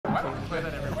play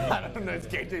that every week. I don't know, it's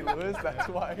KJ Lewis, that's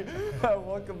why.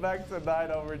 Welcome back to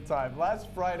 9 Overtime. Last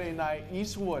Friday night,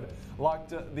 Eastwood locked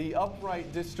the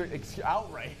District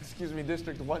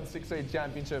 1-6A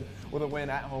championship with a win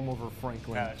at home over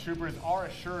Franklin. Troopers are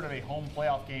assured of a home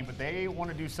playoff game, but they want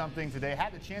to do something today,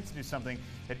 had the chance to do something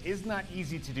that is not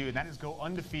easy to do, and that is go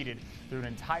undefeated through an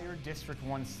entire District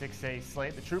 1-6A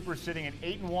slate. The Troopers sitting at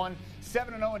 8-1,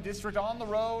 7-0 in District on the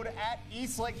road at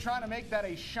Eastlake, trying to make that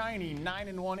a shiny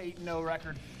 9-1, 8-0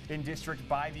 record in District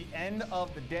by the end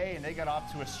of the day, and they got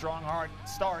off to a strong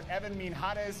start. Evan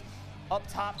Minjarez up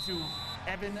top to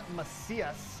Evan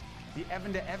Macias, the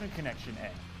Evan to Evan connection,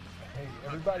 Ed. Hey,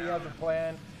 everybody has a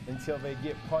plan until they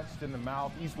get punched in the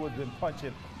mouth. Eastwood's been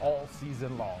punching all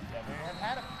season long. Yeah, they have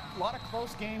had a lot of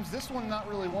close games. This one not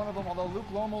really one of them, although Luke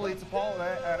Lomo leads the ball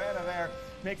there,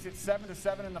 makes it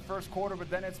 7-7 in the first quarter, but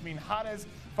then it's Minjarez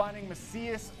finding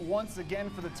Macias once again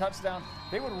for the touchdown.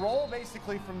 They would roll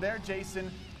basically from there, Jason.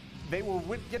 They will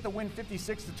get the win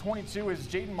 56-22 as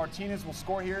Jaden Martinez will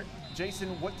score here.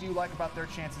 Jason, what do you like about their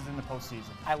chances in the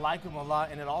postseason? I like them a lot,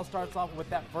 and it all starts off with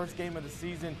that first game of the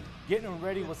season, getting them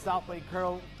ready with South Lake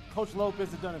Curl. Coach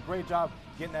Lopez has done a great job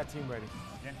getting that team ready.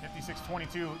 Again,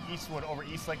 56-22, Eastwood over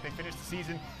Eastlake. They finished the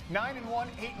season 9-1,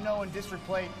 8-0 in district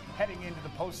play heading into the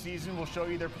postseason. We'll show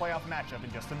you their playoff matchup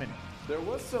in just a minute. There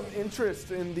was some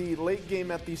interest in the late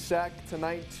game at the SAC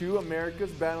tonight, too.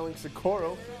 America's battling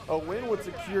Socorro. A win would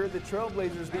secure the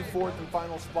Trailblazers the fourth and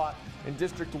final spot in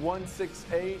District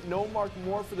 1-6A. No Mark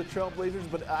Moore for the Trailblazers,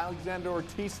 but Alexander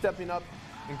Ortiz stepping up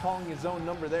and calling his own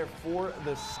number there for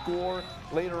the score.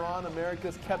 Later on,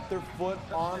 America's kept their foot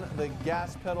on the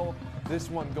gas pedal. This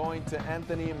one going to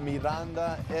Anthony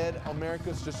Miranda. Ed,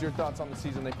 America's, just your thoughts on the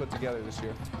season they put together this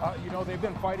year? You know, they've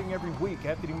been fighting every week.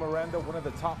 Anthony Miranda, one of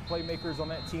the top playmakers on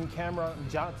that team. Cameron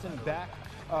Johnson back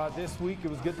this week. It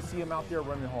was good to see him out there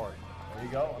running hard. There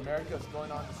you go. America's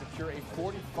going on to secure a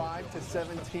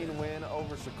 45-17 win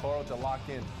over Socorro to lock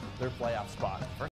in their playoff spot.